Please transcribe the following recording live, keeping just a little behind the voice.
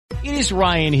It is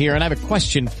Ryan here, and I have a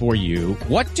question for you.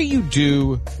 What do you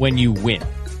do when you win?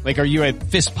 Like, are you a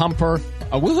fist pumper,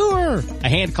 a woohooer, a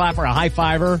hand clapper, a high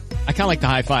fiver? I kind of like the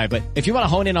high five, but if you want to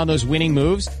hone in on those winning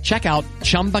moves, check out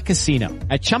Chumba Casino.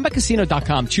 At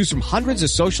ChumbaCasino.com, choose from hundreds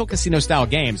of social casino style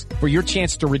games for your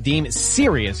chance to redeem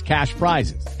serious cash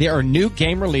prizes. There are new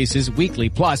game releases weekly,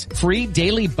 plus free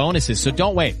daily bonuses. So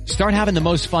don't wait. Start having the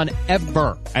most fun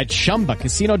ever at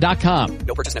ChumbaCasino.com.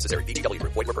 No purchase necessary. VGW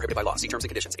Group. Void where prohibited by law. See terms and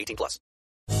conditions. 18+.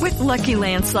 With Lucky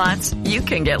Land Slots, you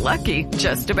can get lucky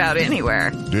just about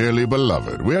anywhere. Dearly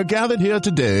beloved, we are gathered here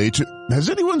today to... Has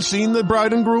anyone seen the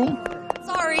bride and groom?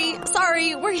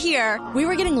 Sorry, we're here. We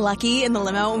were getting lucky in the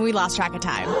limo and we lost track of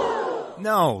time.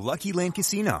 No, Lucky Land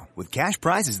Casino, with cash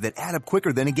prizes that add up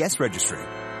quicker than a guest registry.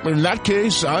 In that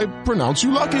case, I pronounce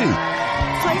you lucky.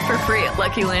 Play for free at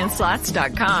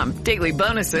LuckyLandSlots.com. Daily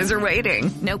bonuses are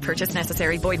waiting. No purchase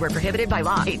necessary. Void where prohibited by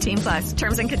law. 18+.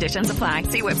 Terms and conditions apply.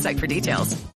 See website for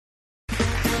details.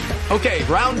 Okay,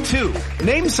 round two.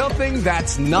 Name something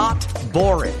that's not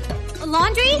boring. A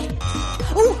laundry?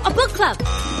 Ooh, a book club.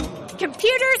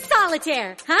 Computer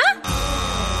solitaire, huh?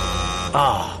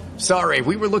 Ah, sorry,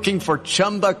 we were looking for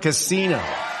Chumba Casino.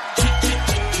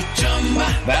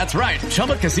 That's right,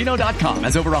 ChumbaCasino.com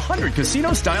has over 100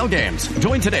 casino-style games.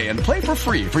 Join today and play for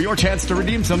free for your chance to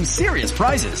redeem some serious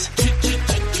prizes.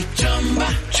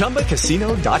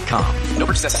 ChumbaCasino.com. No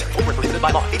purchase necessary. Void where prohibited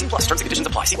by law. 18+. Terms and conditions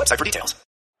apply. See website for details.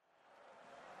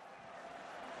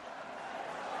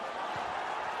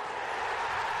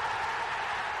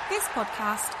 This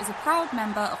podcast is a proud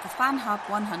member of the Fan Hub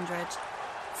 100.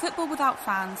 Football without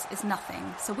fans is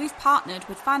nothing, so we've partnered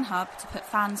with Fan Hub to put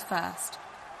fans first.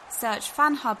 Search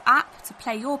Fan Hub app to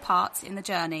play your part in the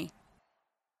journey.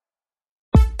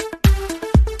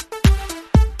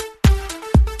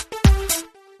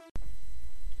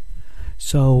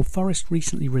 So Forest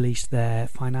recently released their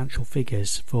financial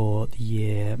figures for the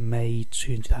year May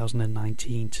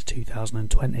 2019 to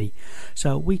 2020.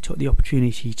 So we took the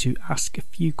opportunity to ask a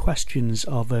few questions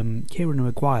of Kieran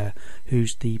Maguire,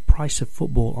 who's the Price of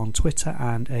Football on Twitter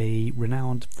and a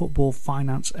renowned football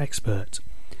finance expert.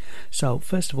 So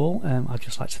first of all, I'd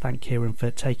just like to thank Kieran for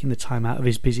taking the time out of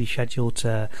his busy schedule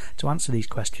to answer these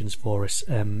questions for us.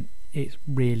 It's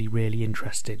really, really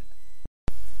interesting.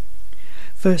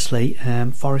 Firstly,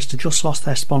 Forest had just lost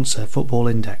their sponsor, Football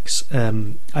Index.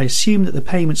 I assume that the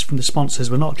payments from the sponsors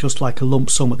were not just like a lump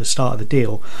sum at the start of the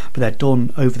deal, but they're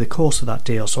done over the course of that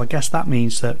deal. So I guess that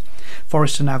means that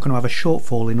Forest are now going to have a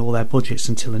shortfall in all their budgets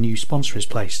until a new sponsor is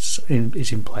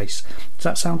in place. Does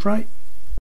that sound right?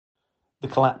 The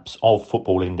collapse of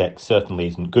Football Index certainly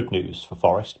isn't good news for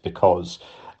Forest, because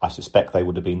I suspect they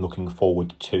would have been looking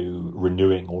forward to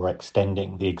renewing or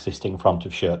extending the existing front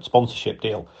of shirt sponsorship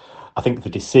deal. I think the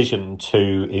decision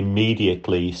to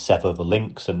immediately sever the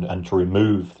links and to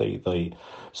remove the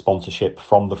sponsorship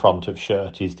from the front of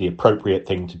shirt is the appropriate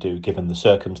thing to do given the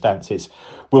circumstances.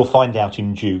 We'll find out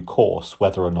in due course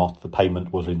whether or not the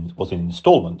payment was in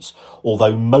instalments,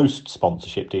 although most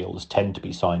sponsorship deals tend to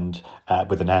be signed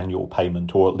with an annual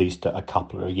payment or at least a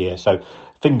couple of a year. So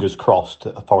fingers crossed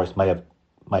that Forest may have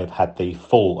had the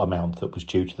full amount that was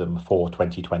due to them for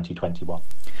 2020-21.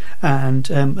 And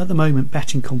at the moment,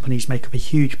 betting companies make up a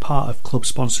huge part of club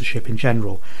sponsorship in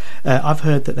general. I've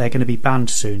heard that they're going to be banned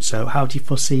soon, so how do you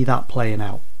foresee that playing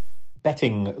out?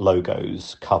 Betting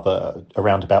logos cover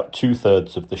around about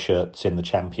 2/3 of the shirts in the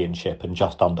Championship and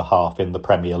just under half in the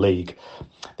Premier League.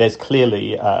 There's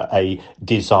clearly a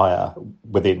desire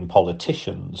within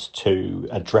politicians to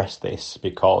address this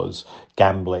because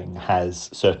gambling has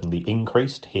certainly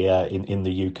increased here in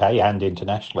the UK and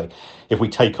internationally. If we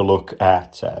take a look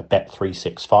at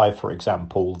Bet365, for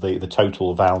example, the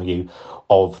total value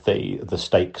of the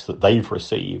stakes that they've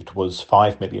received was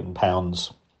 £5 billion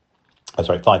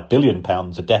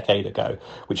a decade ago,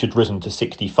 which had risen to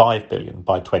 65 billion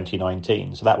by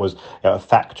 2019. So that was a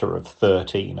factor of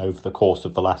 13 over the course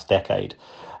of the last decade.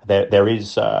 There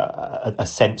is a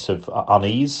sense of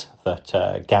unease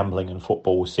that gambling and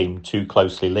football seem too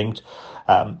closely linked.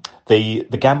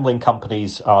 The gambling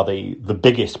companies are the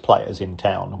biggest players in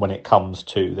town when it comes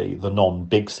to the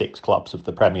non-Big Six clubs of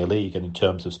the Premier League and in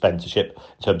terms of sponsorship,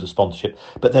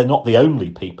 but they're not the only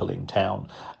people in town.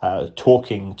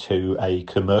 Talking to a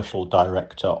commercial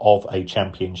director of a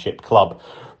Championship club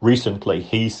recently,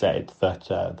 he said that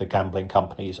the gambling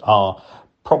companies are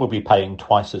probably paying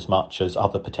twice as much as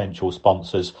other potential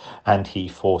sponsors, and he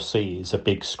foresees a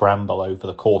big scramble over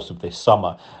the course of this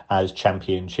summer as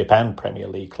Championship and Premier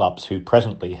League clubs who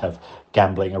presently have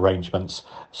gambling arrangements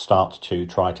start to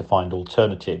try to find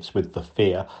alternatives, with the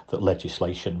fear that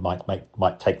legislation might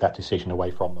take that decision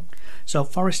away from them. So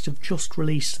Forest have just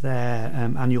released their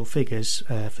annual figures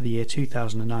for the year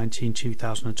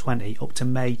 2019-2020 up to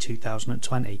May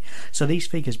 2020. So these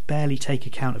figures barely take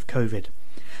account of COVID.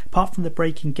 Apart from the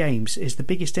breaking games, is the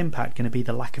biggest impact going to be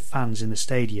the lack of fans in the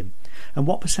stadium? And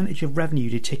what percentage of revenue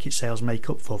do ticket sales make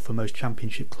up for most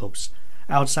Championship clubs?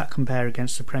 How does that compare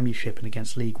against the Premiership and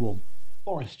against League One?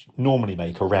 Forest normally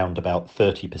make around about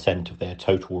 30% of their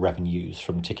total revenues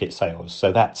from ticket sales,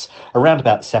 so that's around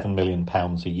about £7 million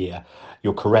a year.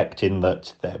 You're correct in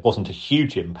that there wasn't a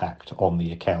huge impact on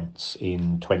the accounts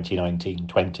in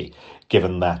 2019-20,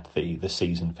 given that the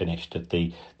season finished at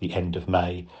the end of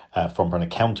May from an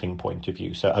accounting point of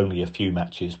view, so only a few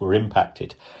matches were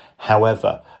impacted.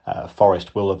 However,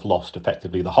 Forest will have lost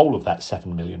effectively the whole of that £7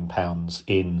 million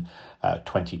in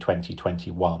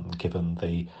 2020-21, given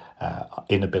the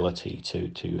inability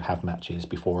to have matches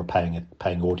before a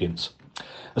paying audience.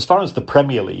 As far as the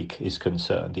Premier League is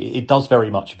concerned, it does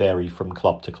very much vary from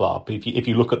club to club. If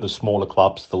you look at the smaller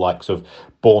clubs, the likes of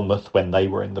Bournemouth when they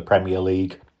were in the Premier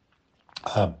League,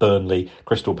 Burnley,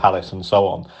 Crystal Palace and so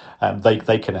on,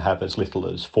 they can have as little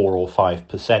as 4 or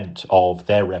 5% of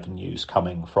their revenues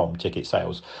coming from ticket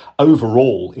sales.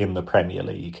 Overall in the Premier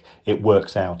League, it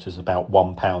works out as about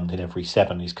 £1 in every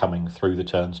 7 is coming through the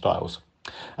turnstiles.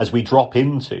 As we drop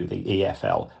into the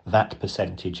EFL, that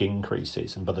percentage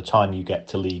increases, and by the time you get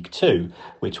to League Two,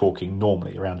 we're talking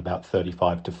normally around about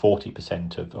 35 to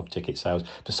 40% of ticket sales.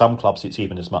 To some clubs, it's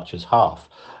even as much as half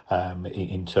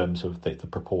in terms of the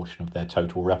proportion of their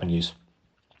total revenues.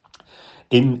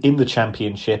 In the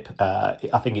Championship,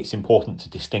 I think it's important to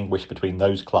distinguish between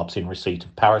those clubs in receipt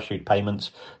of parachute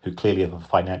payments, who clearly have a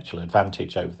financial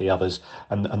advantage over the others,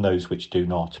 and those which do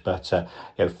not. But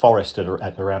Forest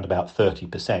at around about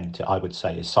 30%, I would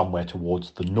say, is somewhere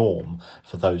towards the norm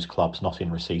for those clubs not in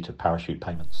receipt of parachute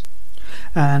payments.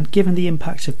 And given the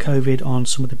impact of COVID on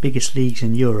some of the biggest leagues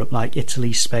in Europe, like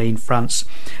Italy, Spain, France,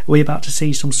 are we about to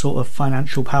see some sort of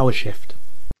financial power shift?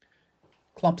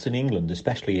 Clubs in England,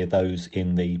 especially those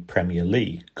in the Premier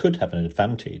League, could have an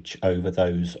advantage over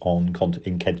those on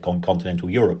continental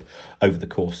Europe over the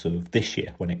course of this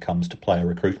year when it comes to player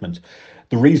recruitment.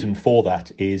 The reason for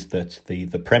that is that the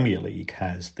Premier League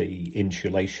has the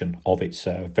insulation of its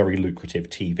very lucrative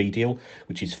TV deal,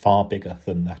 which is far bigger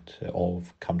than that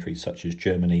of countries such as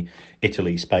Germany,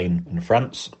 Italy, Spain and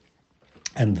France.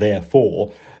 And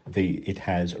therefore, it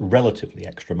has relatively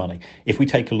extra money. If we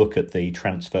take a look at the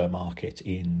transfer market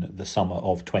in the summer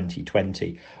of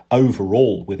 2020,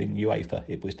 overall within UEFA,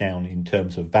 it was down in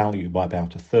terms of value by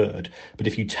about a third. But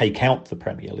if you take out the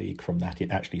Premier League from that,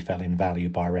 it actually fell in value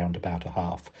by around about a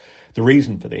half. The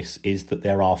reason for this is that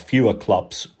there are fewer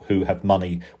clubs who have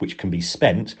money which can be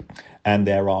spent, and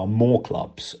there are more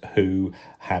clubs who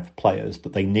have players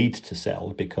that they need to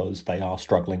sell because they are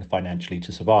struggling financially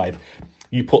to survive.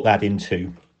 You put that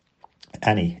into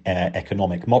any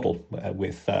economic model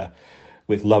with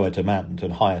lower demand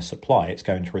and higher supply, it's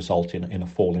going to result in a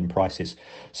fall in prices.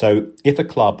 So if a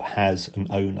club has an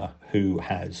owner who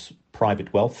has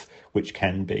private wealth which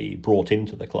can be brought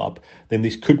into the club, then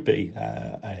this could be,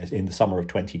 in the summer of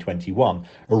 2021,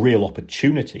 a real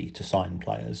opportunity to sign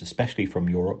players, especially from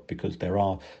Europe, because there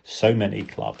are so many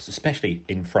clubs, especially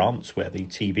in France, where the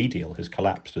TV deal has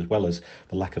collapsed, as well as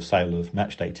the lack of sale of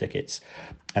matchday tickets,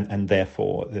 and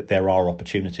therefore there are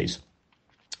opportunities.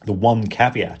 The one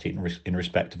caveat in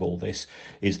respect of all this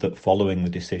is that following the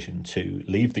decision to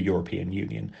leave the European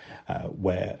Union,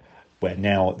 where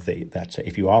now that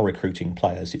if you are recruiting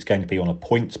players, it's going to be on a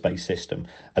points-based system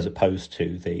as opposed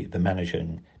to the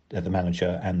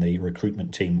manager and the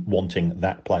recruitment team wanting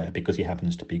that player because he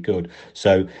happens to be good.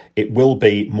 So it will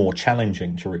be more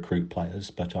challenging to recruit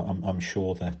players, but I'm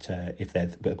sure that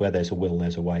where there's a will,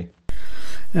 there's a way.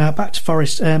 Now back to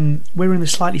Forest, we're in the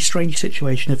slightly strange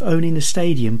situation of owning the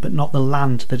stadium but not the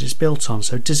land that it's built on.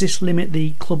 So does this limit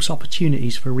the club's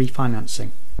opportunities for refinancing?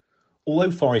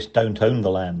 Although Forest don't own the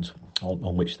land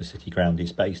on which the City Ground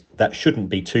is based, that shouldn't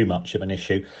be too much of an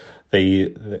issue.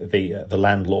 The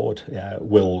landlord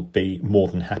will be more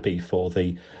than happy for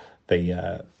the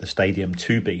stadium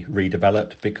to be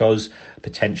redeveloped, because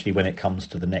potentially when it comes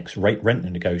to the next rent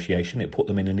negotiation, it put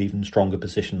them in an even stronger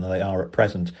position than they are at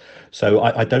present. So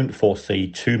I don't foresee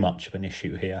too much of an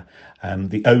issue here.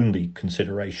 The only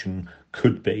consideration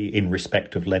could be in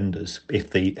respect of lenders.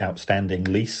 If the outstanding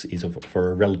lease is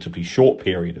for a relatively short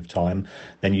period of time,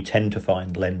 then you tend to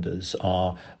find lenders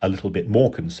are a little bit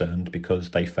more concerned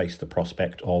because they face the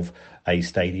prospect of a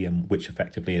stadium which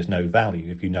effectively has no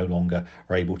value if you no longer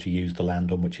are able to use the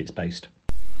land on which it's based.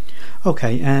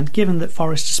 Okay, and given that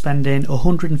Forest are spending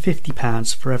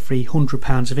 £150 for every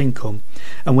 £100 of income,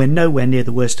 and we're nowhere near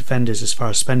the worst offenders as far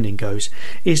as spending goes,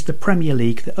 is the Premier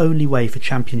League the only way for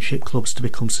Championship clubs to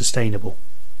become sustainable?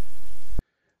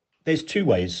 There's two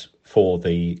ways for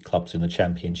the clubs in the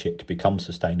Championship to become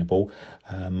sustainable.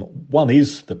 One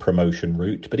is the promotion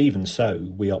route, but even so,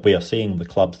 we are seeing the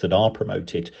clubs that are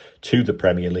promoted to the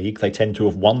Premier League, they tend to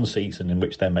have one season in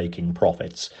which they're making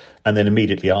profits, and then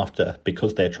immediately after,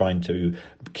 because they're trying to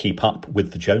keep up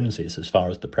with the Joneses as far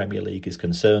as the Premier League is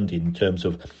concerned in terms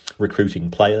of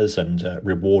recruiting players and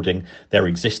rewarding their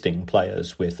existing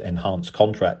players with enhanced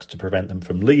contracts to prevent them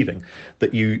from leaving,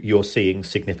 that you're seeing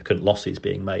significant losses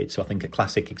being made. So I think a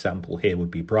classic example here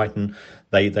would be Brighton.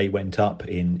 They went up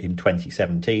in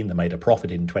 2017, they made a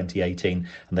profit in 2018,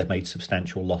 and they've made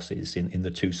substantial losses in the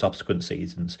two subsequent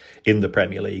seasons in the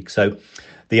Premier League. So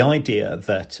the idea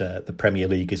that the Premier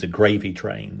League is a gravy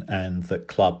train and that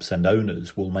clubs and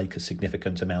owners will make a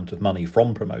significant amount of money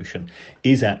from promotion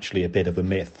is actually a bit of a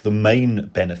myth. The main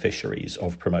beneficiaries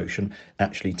of promotion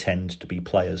actually tend to be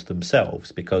players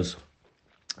themselves, because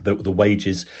the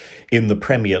wages in the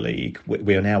Premier League,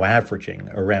 we are now averaging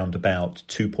around about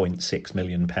 £2.6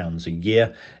 million a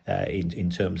year in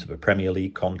terms of a Premier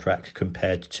League contract,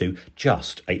 compared to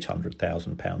just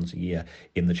 £800,000 a year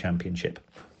in the Championship.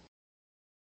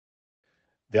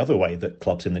 The other way that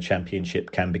clubs in the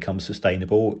Championship can become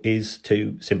sustainable is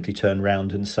to simply turn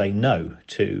around and say no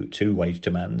to wage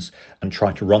demands and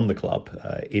try to run the club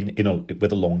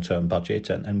with a long-term budget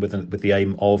and with the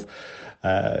aim of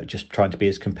just trying to be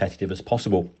as competitive as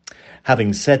possible.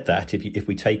 Having said that, if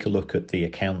we take a look at the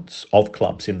accounts of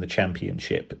clubs in the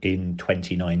Championship in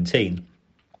 2019,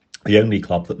 the only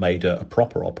club that made a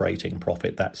proper operating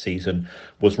profit that season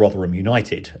was Rotherham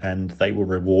United, and they were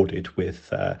rewarded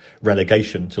with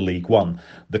relegation to League One.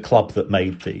 The club that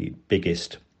made the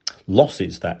biggest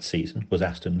losses that season was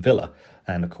Aston Villa,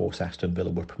 and of course Aston Villa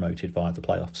were promoted via the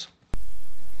playoffs.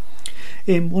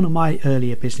 In one of my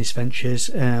earlier business ventures,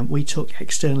 we took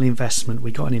external investment.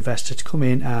 We got an investor to come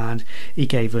in and he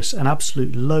gave us an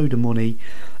absolute load of money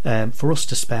for us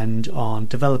to spend on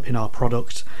developing our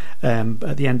product.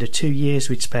 At the end of 2 years,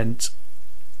 we'd spent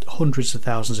hundreds of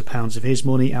thousands of pounds of his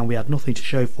money and we had nothing to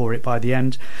show for it by the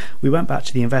end. We went back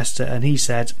to the investor and he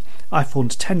said, I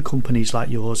fund 10 companies like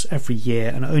yours every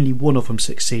year and only one of them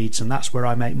succeeds, and that's where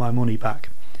I make my money back.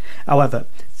 However,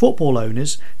 football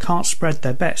owners can't spread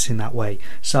their bets in that way.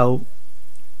 So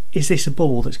is this a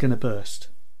bubble that's going to burst?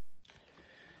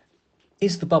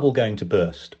 Is the bubble going to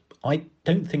burst? I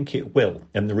don't think it will.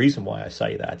 And the reason why I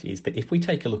say that is that if we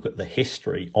take a look at the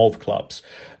history of clubs,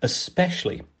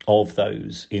 especially of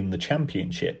those in the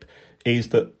Championship, is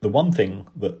that the one thing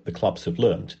that the clubs have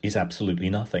learned is absolutely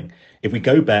nothing. If we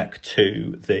go back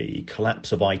to the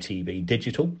collapse of ITV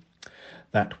Digital,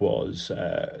 that was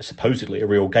supposedly a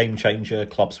real game changer.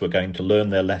 Clubs were going to learn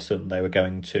their lesson. They were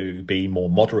going to be more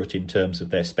moderate in terms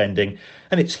of their spending,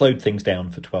 and it slowed things down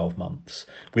for 12 months.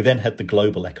 We then had the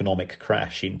global economic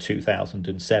crash in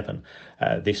 2007.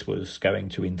 This was going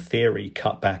to, in theory,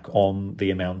 cut back on the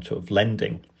amount of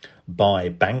lending by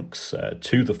banks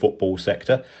to the football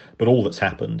sector, but all that's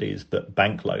happened is that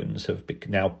bank loans have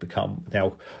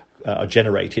now are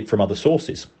generated from other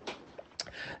sources.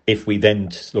 If we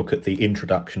then look at the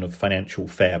introduction of financial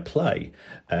fair play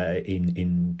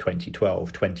in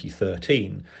 2012,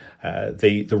 2013,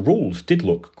 the rules did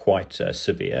look quite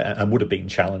severe and would have been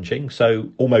challenging. So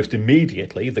almost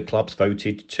immediately, the clubs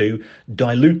voted to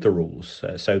dilute the rules,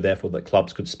 so therefore that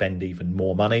clubs could spend even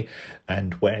more money.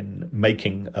 And when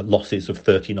making losses of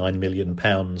 £39 million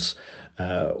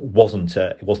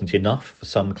wasn't enough for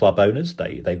some club owners,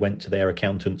 they went to their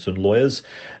accountants and lawyers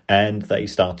and they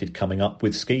started coming up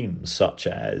with schemes such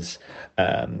as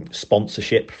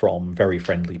sponsorship from very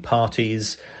friendly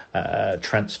parties,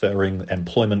 transferring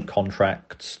employment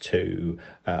contracts to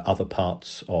other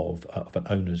parts of an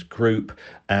owner's group,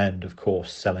 and of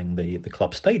course selling the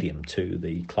club stadium to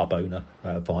the club owner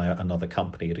via another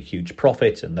company at a huge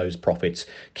profit, and those profits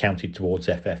counted towards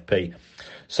FFP.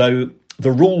 So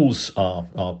the rules are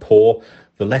poor,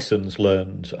 the lessons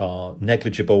learned are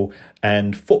negligible,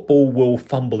 and football will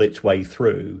fumble its way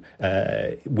through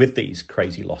with these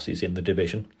crazy losses in the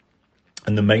division.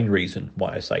 And the main reason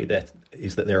why I say that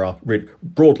is that there are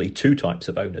broadly two types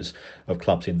of owners of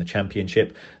clubs in the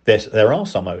Championship. There are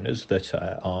some owners that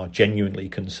are genuinely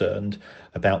concerned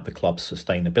about the club's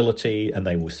sustainability, and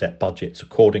they will set budgets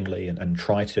accordingly and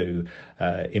try to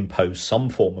impose some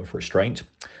form of restraint.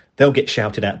 They'll get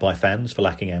shouted at by fans for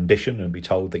lacking ambition and be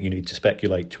told that you need to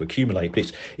speculate to accumulate.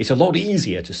 But it's a lot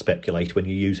easier to speculate when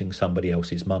you're using somebody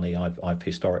else's money, I've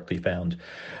historically found.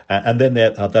 And then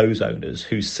there are those owners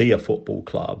who see a football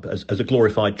club as a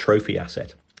glorified trophy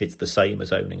asset. It's the same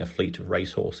as owning a fleet of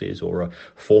racehorses or a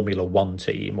Formula One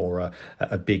team or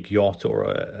a big yacht or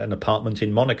an apartment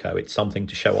in Monaco. It's something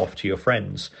to show off to your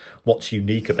friends. What's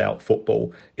unique about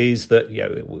football is that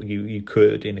you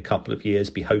could in a couple of years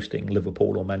be hosting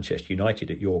Liverpool or Manchester United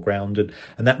at your ground,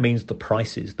 and that means the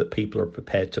prices that people are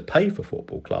prepared to pay for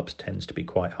football clubs tends to be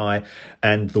quite high,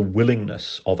 and the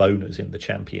willingness of owners in the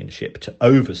Championship to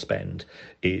overspend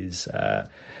is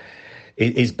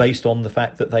based on the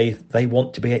fact that they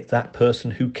want to be that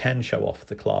person who can show off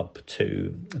the club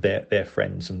to their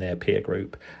friends and their peer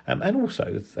group. And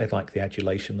also they like the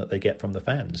adulation that they get from the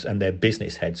fans, and their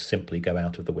business heads simply go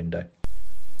out of the window.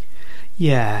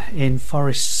 Yeah, in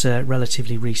Forest's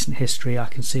relatively recent history, I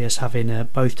can see us having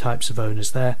both types of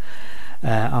owners there.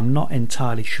 I'm not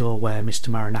entirely sure where Mr.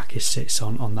 Marinakis sits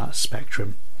on that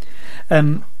spectrum.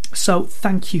 So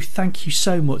thank you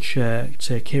so much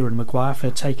to Kieran Maguire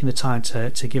for taking the time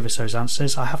to give us those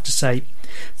answers. I have to say,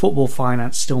 football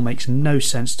finance still makes no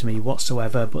sense to me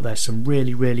whatsoever, but there's some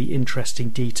really, really interesting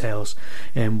details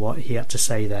in what he had to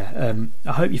say there.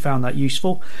 I hope you found that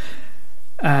useful,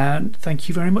 and thank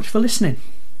you very much for listening.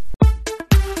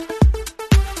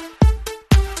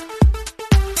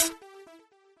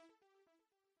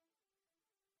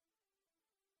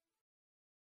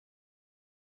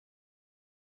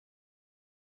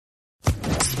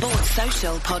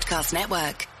 Social Podcast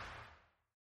Network.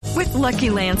 With Lucky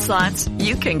Land Slots,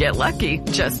 you can get lucky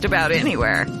just about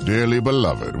anywhere. Dearly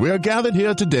beloved, we are gathered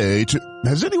here today to...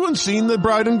 Has anyone seen the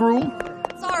bride and groom?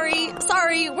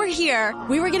 Sorry, we're here.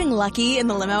 We were getting lucky in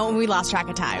the limo and we lost track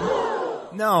of time.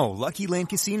 No, Lucky Land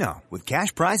Casino, with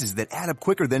cash prizes that add up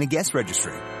quicker than a guest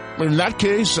registry. In that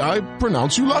case, I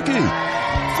pronounce you lucky.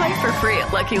 Play for free at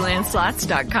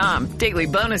LuckyLandSlots.com. Daily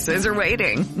bonuses are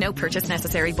waiting. No purchase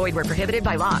necessary. Void where prohibited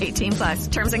by law.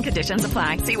 18+. Terms and conditions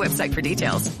apply. See website for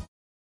details.